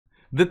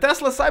The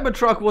Tesla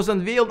Cybertruck was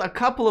unveiled a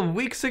couple of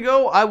weeks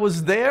ago. I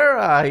was there.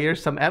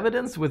 Here's some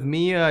evidence with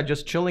me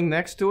just chilling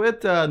next to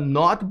it,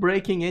 not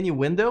breaking any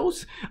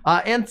windows.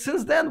 And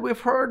since then, we've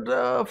heard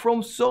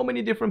from so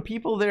many different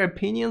people, their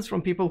opinions,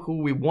 from people who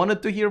we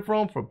wanted to hear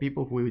from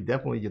people who we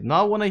definitely did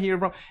not want to hear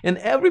from, and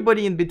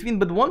everybody in between.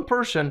 But one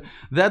person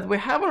that we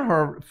haven't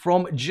heard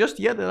from just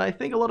yet, and I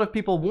think a lot of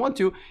people want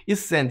to,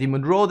 is Sandy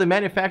Munro, the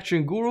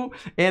manufacturing guru.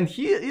 And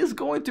he is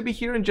going to be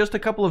here in just a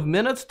couple of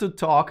minutes to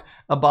talk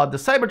about the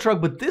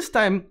Cybertruck. But this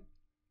time,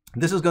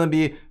 this is going to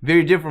be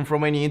very different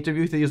from any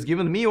interviews that he's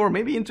given me, or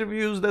maybe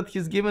interviews that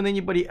he's given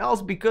anybody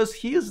else, because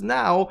he is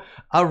now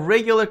a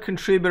regular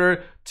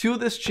contributor to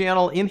this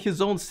channel in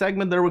his own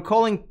segment that we're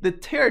calling the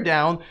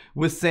Teardown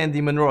with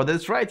Sandy Munro.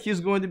 That's right,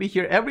 he's going to be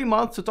here every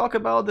month to talk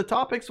about the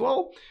topics,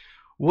 well,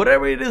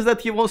 whatever it is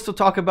that he wants to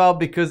talk about,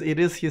 because it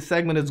is his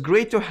segment. It's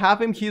great to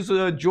have him. He's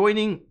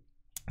joining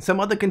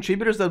some other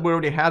contributors that we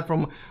already had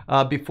from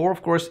before,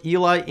 of course,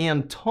 Eli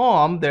and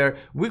Tom. They're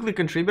weekly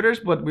contributors,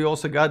 but we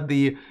also got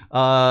the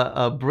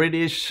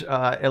British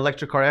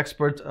electric car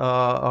expert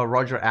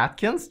Roger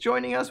Atkins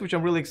joining us, which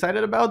I'm really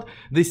excited about.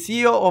 The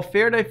CEO of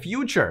Fairday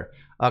Future,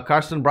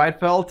 Karsten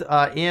Breitfeld,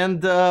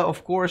 and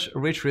of course,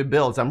 Rich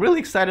Rebuilds. I'm really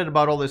excited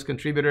about all these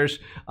contributors,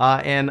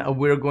 and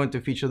we're going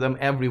to feature them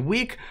every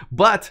week.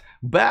 But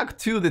back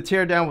to the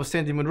Teardown with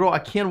Sandy Munro. I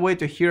can't wait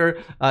to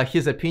hear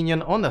his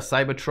opinion on the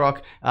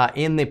Cybertruck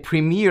in the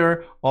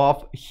premiere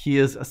of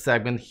his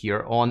segment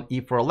here on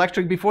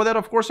E4Electric. Before that,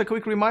 of course, a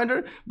quick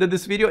reminder that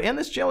this video and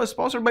this channel is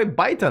sponsored by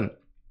Byton.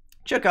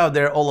 Check out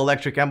their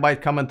all-electric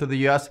M-Bike coming to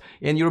the US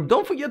and Europe.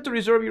 Don't forget to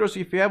reserve yours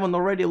if you haven't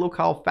already. Look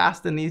how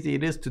fast and easy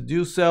it is to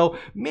do so,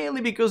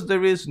 mainly because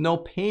there is no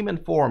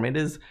payment form. It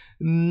is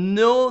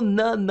no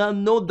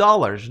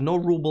dollars, no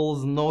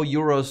rubles, no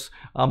euros,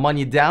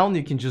 money down.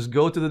 You can just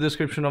go to the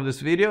description of this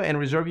video and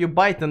reserve your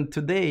Byton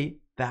today.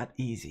 That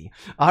easy.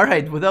 All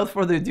right, without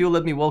further ado,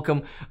 let me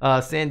welcome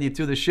Sandy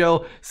to the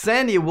show.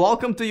 Sandy,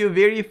 welcome to your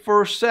very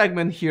first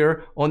segment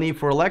here on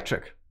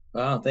E4Electric.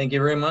 Wow, thank you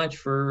very much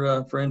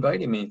for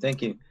inviting me.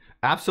 Thank you.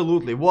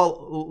 Absolutely.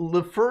 Well,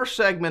 the first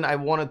segment I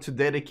wanted to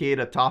dedicate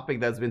a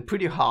topic that's been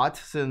pretty hot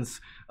since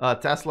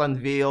Tesla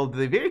unveiled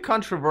the very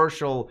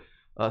controversial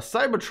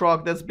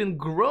Cybertruck that's been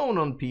grown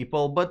on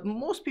people, but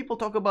most people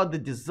talk about the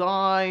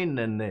design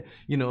and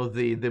you know,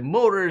 the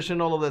motors and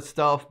all of that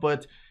stuff.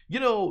 But you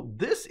know,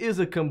 this is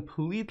a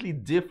completely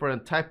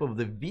different type of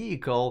the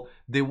vehicle,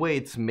 the way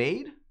it's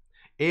made,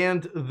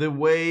 and the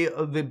way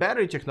the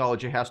battery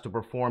technology has to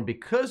perform,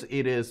 because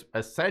it is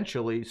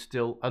essentially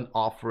still an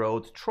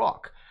off-road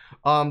truck.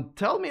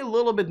 Tell me a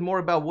little bit more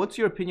about what's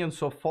your opinion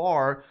so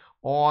far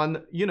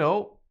on, you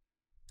know,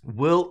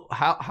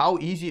 how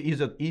easy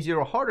is it, easier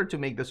or harder to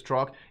make this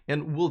truck,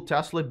 and will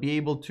Tesla be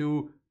able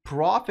to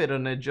profit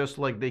on it just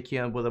like they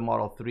can with the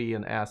Model 3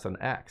 and S and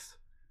X?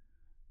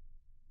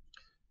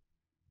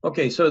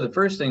 Okay, so the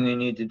first thing they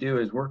need to do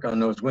is work on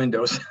those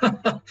windows,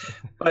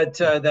 but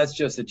that's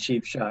just a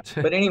cheap shot.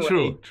 But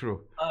anyway,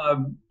 true.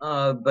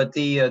 But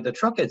the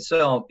truck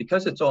itself,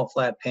 because it's all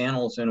flat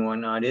panels and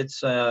whatnot,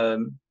 it's I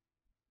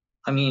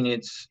mean,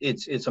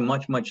 it's a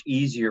much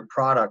easier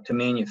product to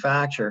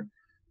manufacture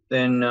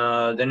than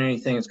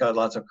anything that's got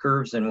lots of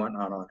curves and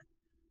whatnot on it.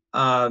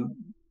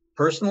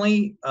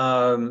 Personally,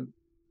 I'm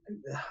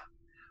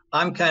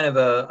kind of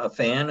a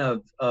fan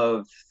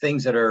of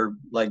things that are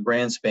like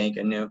brand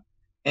spanking new.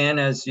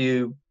 And as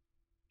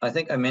I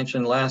think I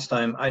mentioned last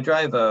time, I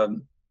drive a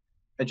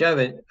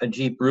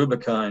Jeep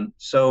Rubicon.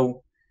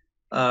 So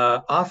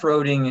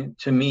off-roading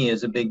to me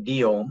is a big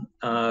deal.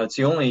 It's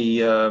the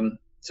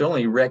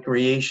only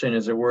recreation,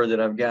 as it were, that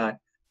I've got.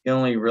 The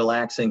only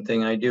relaxing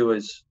thing I do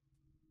is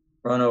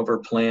run over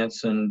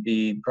plants and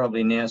be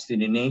probably nasty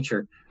to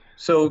nature.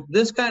 So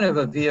this kind of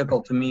a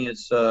vehicle to me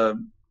is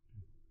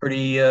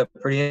pretty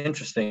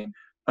interesting.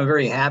 I'm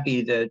very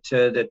happy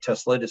that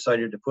Tesla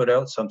decided to put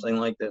out something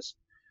like this.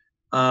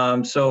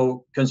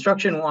 So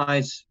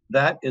construction-wise,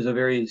 that is a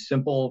very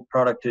simple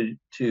product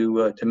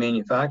to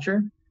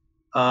manufacture.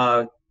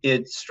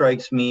 It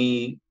strikes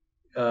me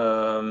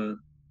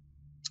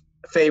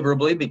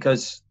favorably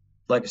because,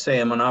 like I say,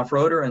 I'm an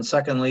off-roader, and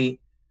secondly,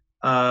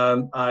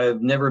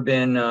 I've never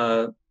been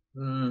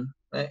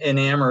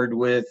enamored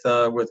with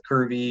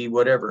curvy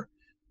whatever.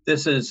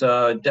 This is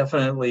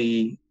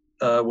definitely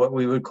what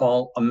we would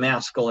call a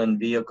masculine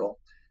vehicle,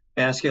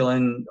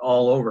 masculine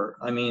all over.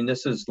 I mean,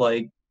 this is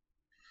like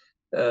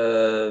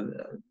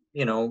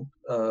you know,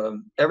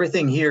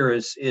 everything here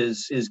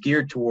is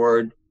geared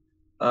toward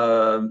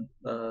a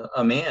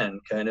man,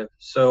 kind of.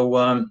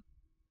 So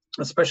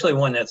especially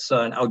one that's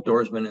an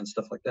outdoorsman and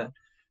stuff like that.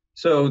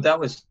 So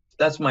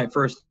that's my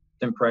first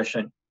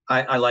impression.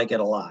 I like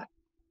it a lot.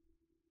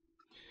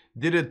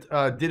 Did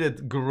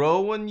it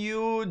grow on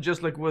you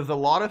just like with a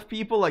lot of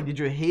people? Like, did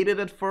you hate it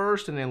at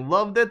first and then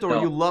loved it, or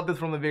No. you loved it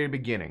from the very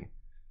beginning?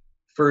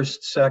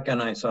 First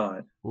second I saw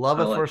it.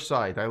 Love at first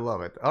sight. I love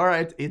it. All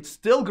right, it's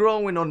still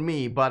growing on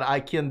me, but I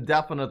can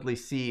definitely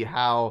see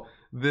how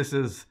this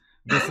is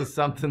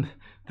something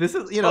This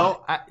is,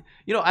 So,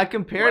 I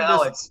compared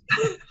well, this.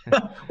 it's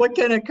what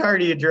kind of car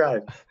do you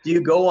drive? Do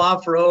you go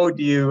off road?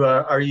 Do you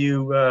are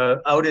you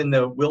out in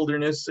the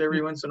wilderness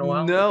every once in a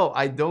while? No,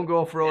 I don't go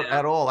off road Yeah.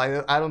 at all.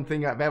 I don't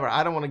think I've ever.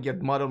 I don't want to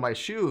get mud on my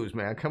shoes,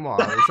 man. Come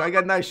on. So I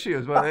got nice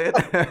shoes, but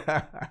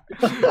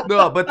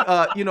no, but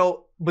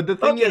but the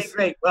thing Okay, is,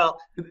 great. Well,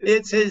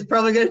 it's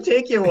probably going to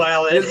take you a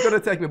while. it's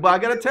gonna take me. But I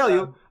gotta tell Uh,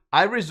 you,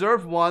 I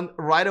reserved one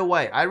right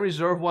away. I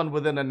reserved one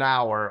within an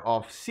hour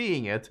of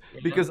seeing it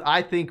yeah. because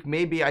I think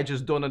maybe I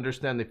just don't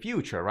understand the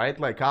future, right?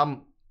 Like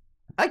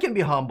I can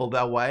be humble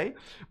that way,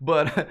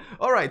 but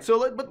all right. So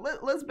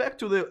let's back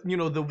to the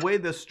the way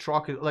this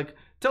truck is like.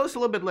 Tell us a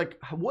little bit like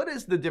what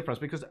is the difference,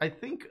 because I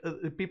think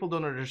people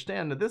don't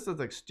understand that this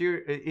is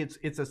exterior.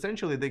 It's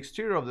essentially the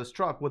exterior of this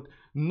truck. What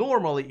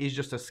normally is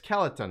just a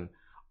skeleton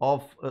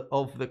of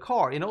the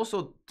car, and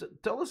also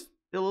tell us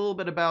a little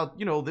bit about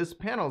these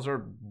panels are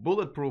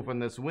bulletproof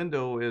and this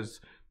window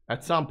is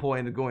at some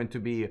point going to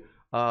be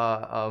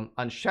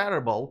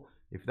unshatterable,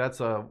 if that's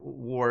a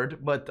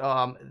word, but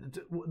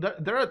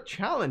there are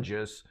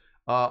challenges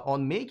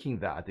on making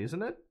that,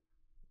 isn't it?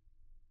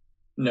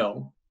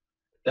 No,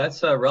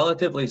 that's a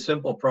relatively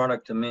simple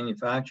product to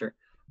manufacture.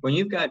 When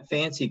you've got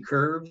fancy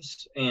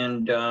curves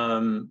and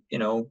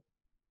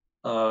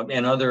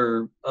and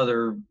other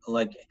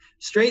like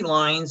straight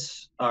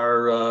lines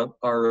are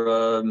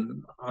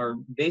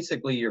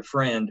basically your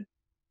friend.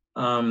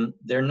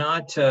 They're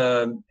not.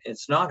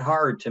 It's not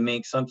hard to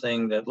make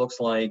something that looks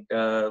like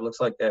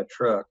that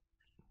truck.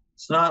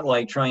 It's not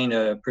like trying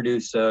to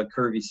produce a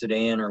curvy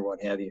sedan or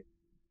what have you.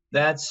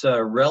 That's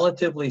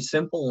relatively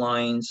simple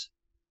lines.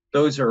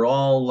 Those are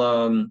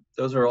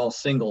all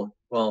single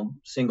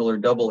or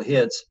double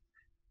hits.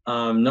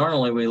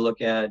 Normally we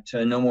look at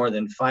no more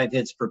than 5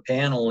 hits per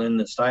panel, and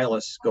the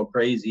stylists go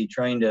crazy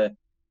trying to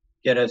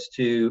get us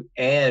to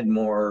add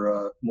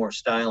more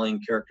styling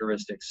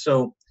characteristics.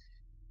 So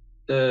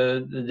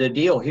the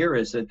deal here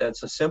is that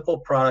that's a simple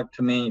product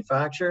to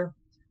manufacture,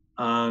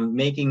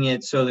 making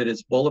it so that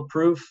it's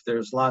bulletproof.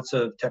 There's lots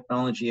of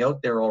technology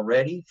out there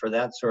already for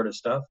that sort of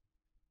stuff.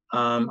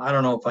 I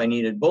don't know if I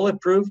needed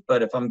bulletproof,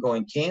 but if I'm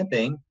going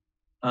camping,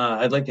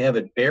 I'd like to have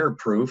it bear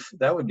proof.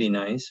 That would be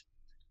nice.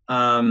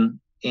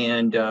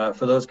 And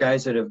for those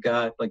guys that have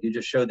got, like you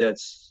just showed that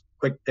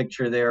quick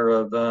picture there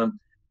of a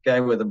guy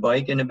with a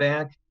bike in the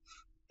back,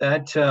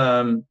 that's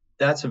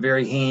a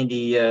very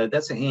handy,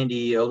 that's a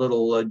handy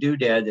little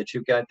doodad that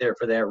you've got there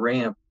for that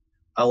ramp.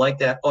 I like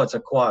that. Oh, it's a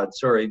quad,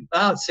 sorry.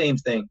 Oh, same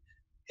thing.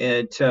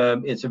 It's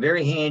a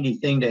very handy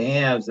thing to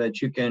have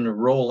that you can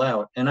roll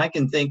out. And I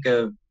can think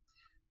of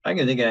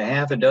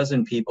half a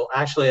dozen people.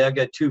 Actually, I've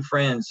got 2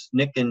 friends,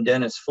 Nick and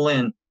Dennis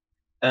Flynn.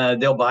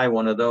 They'll buy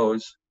one of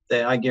those.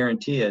 I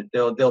guarantee it.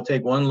 They'll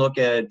take one look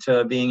at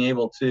being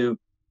able to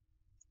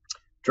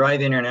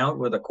drive in and out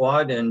with a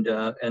quad, and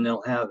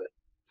they'll have it.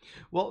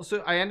 Well,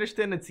 so I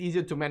understand it's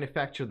easier to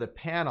manufacture the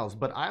panels,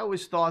 but I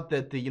always thought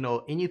that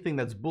anything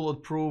that's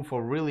bulletproof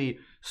or really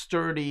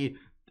sturdy,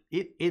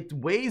 it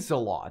weighs a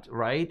lot,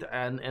 right?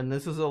 And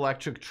this is an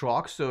electric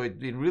truck, so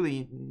it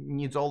really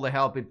needs all the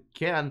help it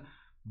can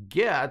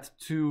get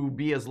to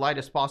be as light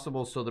as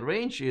possible so the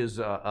range is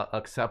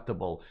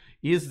acceptable.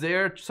 Is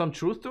there some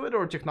truth to it,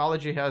 or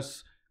technology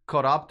has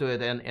caught up to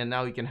it and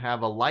now you can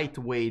have a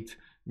lightweight,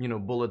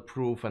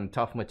 bulletproof and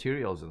tough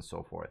materials and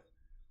so forth?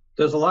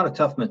 There's a lot of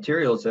tough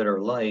materials that are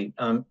light.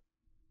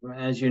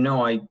 As you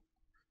know,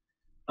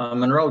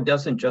 Munro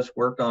doesn't just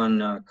work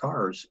on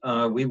cars.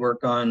 We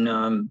work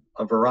on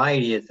a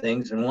variety of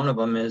things, and one of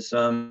them is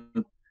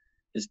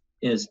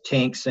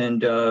tanks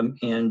and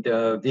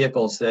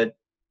vehicles that,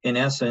 in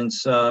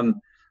essence,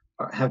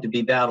 have to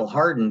be battle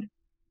hardened.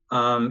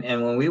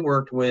 And when we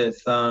worked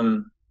with what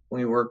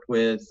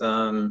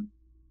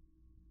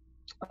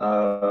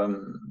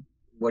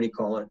do you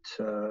call it?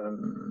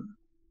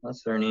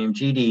 What's their name?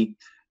 GD,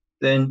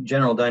 then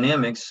General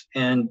Dynamics,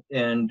 and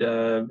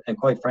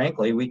quite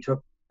frankly, we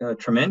took a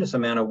tremendous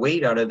amount of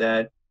weight out of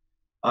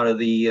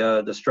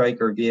the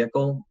Stryker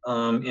vehicle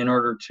in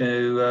order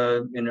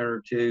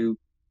to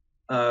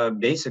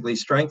basically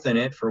strengthen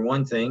it for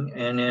one thing,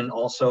 and then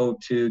also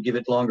to give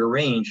it longer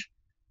range.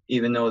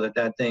 Even though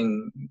that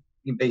thing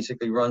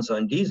basically runs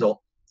on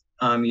diesel,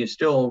 you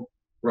still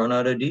run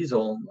out of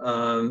diesel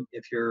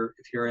if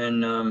you're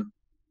in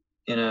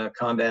a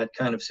combat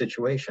kind of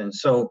situation.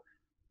 So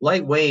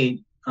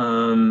lightweight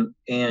and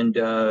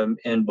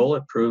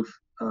bulletproof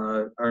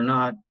are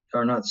not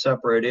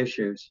separate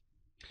issues.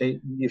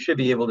 You should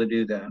be able to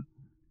do that.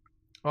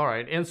 All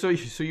right, and so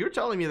you're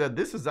telling me that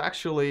this is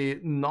actually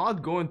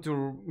not going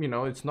to,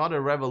 it's not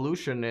a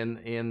revolution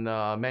in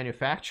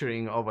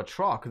manufacturing of a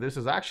truck. This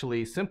is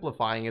actually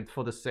simplifying it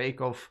for the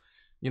sake of,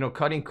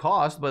 cutting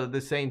costs, but at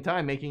the same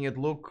time making it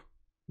look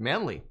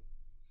manly.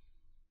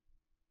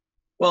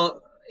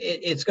 Well,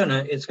 it's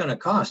gonna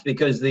cost,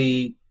 because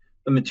the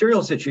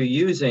materials that you're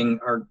using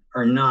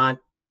are not,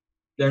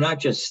 they're not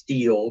just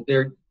steel.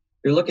 You're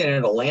looking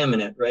at a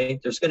laminate, right?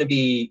 There's going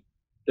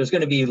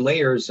to be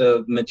layers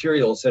of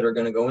materials that are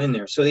going to go in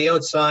there. So the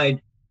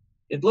outside,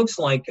 it looks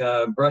like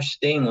brushed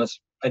stainless,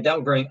 I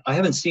doubt I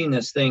haven't seen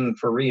this thing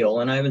for real,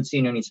 and I haven't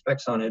seen any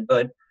specs on it,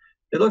 but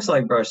it looks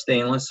like brushed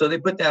stainless. So they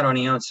put that on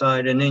the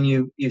outside, and then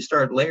you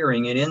start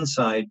layering it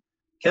inside.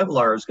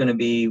 Kevlar is going to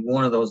be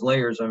one of those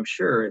layers, I'm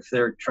sure, if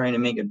they're trying to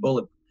make it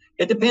bullet.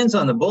 It depends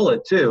on the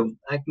bullet too.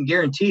 I can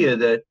guarantee you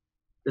that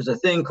there's a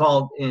thing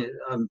called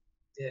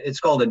it's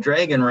called a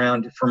Dragon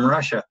round from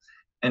Russia,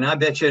 and I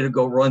bet you it'll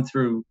go run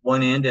through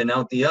one end and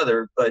out the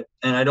other.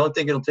 And I don't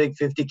think it'll take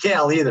 50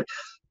 cal either.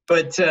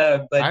 But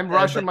I'm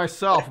Russian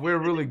myself. We're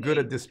really good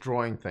at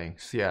destroying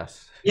things.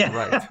 Yes. Yeah.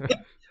 Right.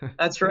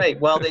 That's right.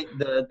 Well,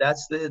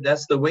 that's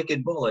the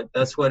wicked bullet.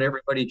 That's what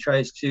everybody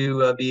tries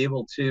to be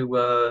able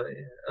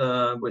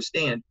to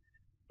withstand.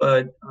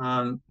 But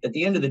at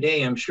the end of the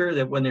day, I'm sure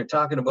that when they're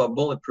talking about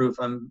bulletproof,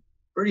 I'm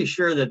pretty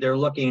sure that they're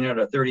looking at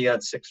a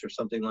 30-06 or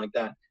something like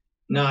that,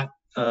 not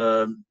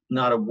a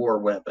war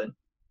weapon,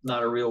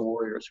 not a real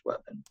warrior's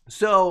weapon.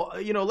 So,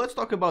 let's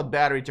talk about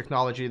battery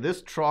technology.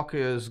 This truck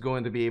is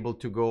going to be able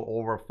to go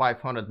over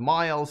 500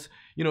 miles.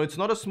 It's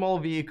not a small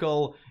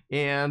vehicle,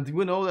 and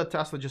we know that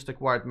Tesla just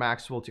acquired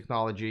Maxwell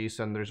Technologies,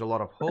 and there's a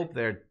lot of hope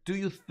there. Do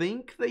you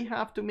think they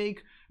have to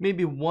make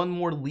maybe one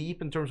more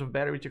leap in terms of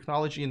battery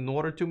technology in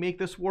order to make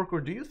this work, or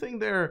do you think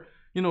they're,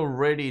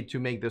 ready to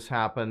make this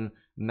happen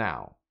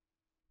now?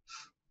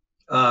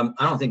 I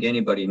don't think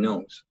anybody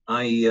knows.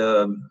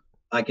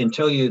 I can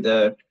tell you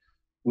that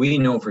we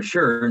know for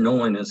sure no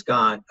one has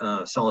got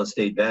a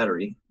solid-state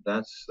battery.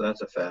 That's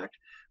a fact.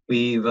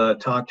 We've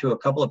talked to a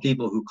couple of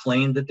people who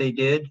claimed that they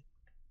did,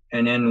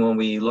 and then when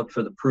we looked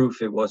for the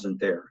proof, it wasn't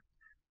there.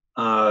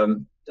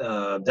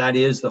 That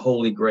is the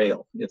holy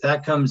grail. If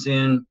that comes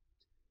in,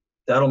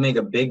 that'll make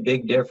a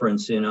big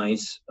difference in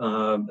ICE.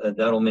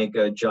 That'll make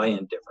a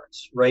giant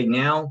difference. Right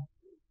now,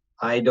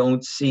 I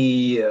don't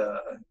see.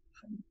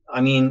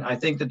 I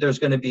think that there's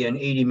going to be an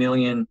 80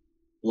 million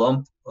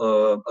lump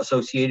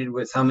associated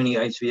with how many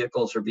ICE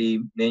vehicles are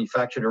being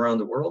manufactured around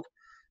the world.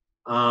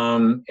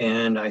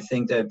 And I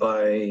think that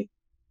by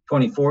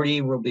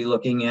 2040, we'll be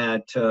looking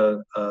at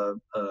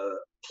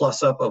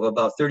plus up of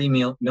about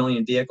 30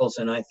 million vehicles.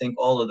 And I think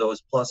all of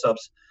those plus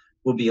ups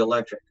will be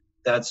electric.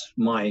 That's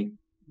my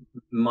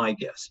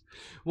guess.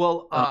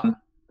 Well,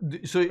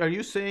 so are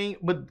you saying,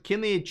 but can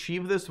they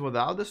achieve this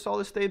without the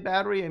solid state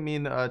battery?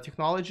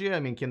 Technology?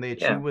 Can they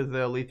achieve with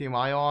the lithium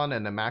ion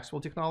and the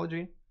Maxwell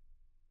technology?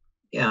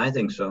 Yeah, I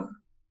think so.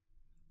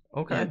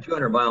 Okay. Yeah,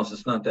 200 miles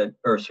is not that,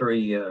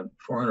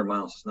 400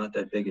 miles is not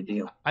that big a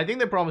deal. I think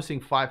they're promising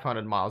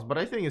 500 miles, but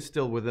I think it's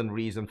still within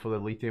reason for the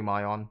lithium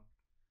ion.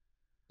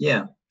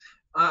 Yeah.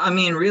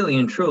 Really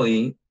and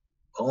truly,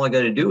 all I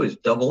got to do is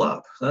double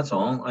up. That's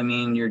all.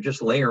 You're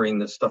just layering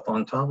this stuff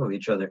on top of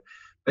each other. It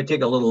might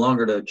take a little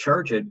longer to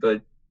charge it,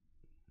 but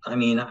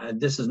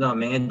this is not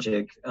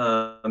magic.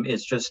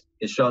 It's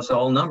just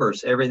all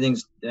numbers.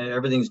 Everything's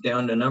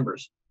down to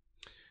numbers.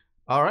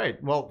 All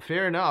right. Well,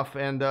 fair enough.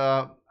 And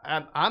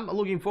I'm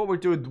looking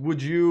forward to it.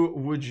 Would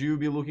you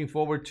be looking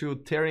forward to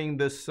tearing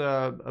this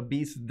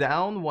beast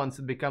down once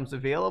it becomes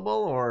available,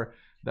 or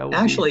that would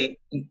actually?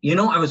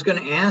 I was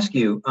going to ask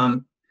you.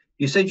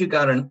 You said you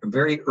got a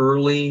very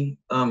early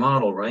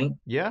model, right?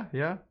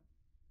 Yeah.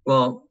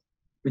 Well,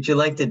 would you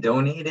like to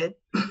donate it?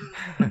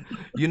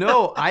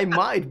 I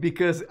might,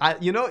 because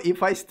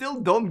if I still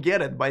don't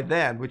get it by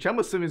then, which I'm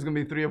assuming is gonna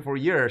be 3 or 4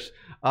 years,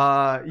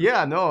 why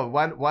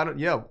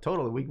don't,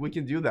 totally, we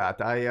can do that.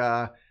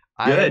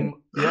 Good.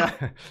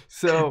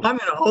 So I'm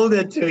gonna hold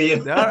it to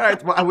you. All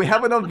right. Well, we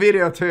have it on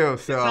video too.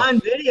 So it's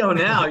on video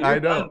now. I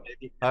know.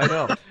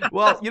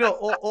 Well,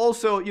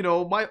 also,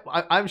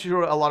 I'm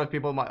sure a lot of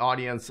people in my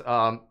audience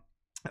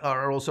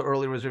are also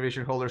early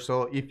reservation holders.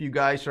 So if you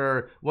guys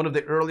are one of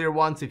the earlier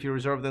ones, if you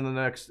reserve in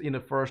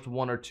the first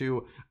 1 or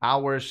 2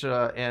 hours,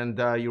 and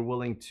you're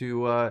willing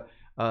to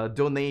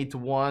donate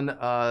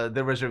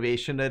the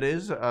reservation that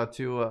is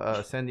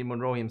to Sandy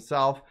Munro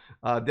himself,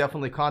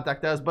 definitely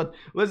contact us. But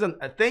listen,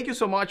 thank you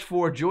so much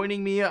for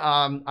joining me.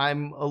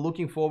 I'm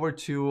looking forward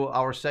to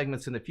our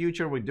segments in the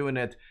future. We're doing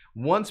it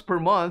once per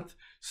month.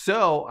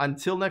 So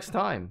until next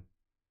time.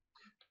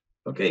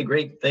 Okay,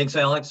 great. Thanks,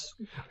 Alex.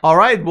 All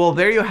right. Well,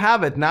 there you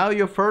have it. Now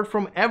you've heard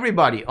from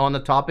everybody on the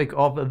topic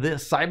of the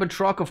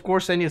Cybertruck. Of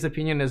course, Sandy's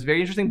opinion is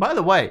very interesting. By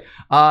the way,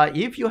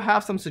 if you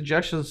have some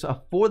suggestions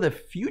for the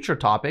future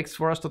topics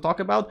for us to talk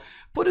about,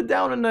 put it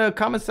down in the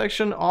comment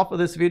section of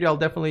this video. I'll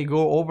definitely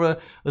go over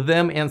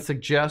them and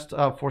suggest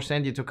for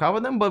Sandy to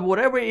cover them. But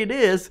whatever it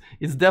is,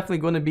 it's definitely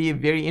going to be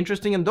very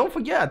interesting. And don't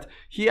forget,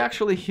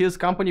 his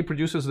company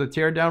produces the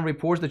Teardown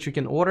reports that you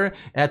can order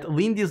at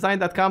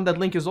leandesign.com. That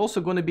link is also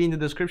going to be in the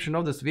description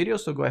of this video,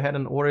 so go ahead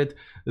and order it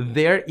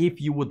there if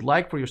you would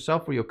like, for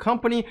yourself, for your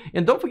company.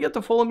 And don't forget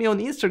to follow me on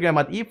Instagram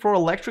at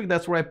E4Electric.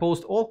 That's where I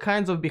post all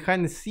kinds of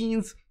behind the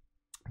scenes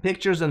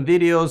pictures and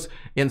videos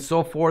and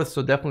so forth,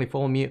 so definitely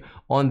follow me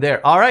on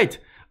there. All right,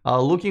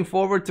 looking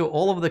forward to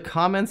all of the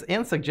comments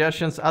and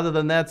suggestions. Other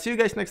than that, see you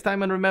guys next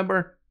time, and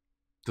remember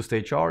to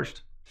stay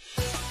charged.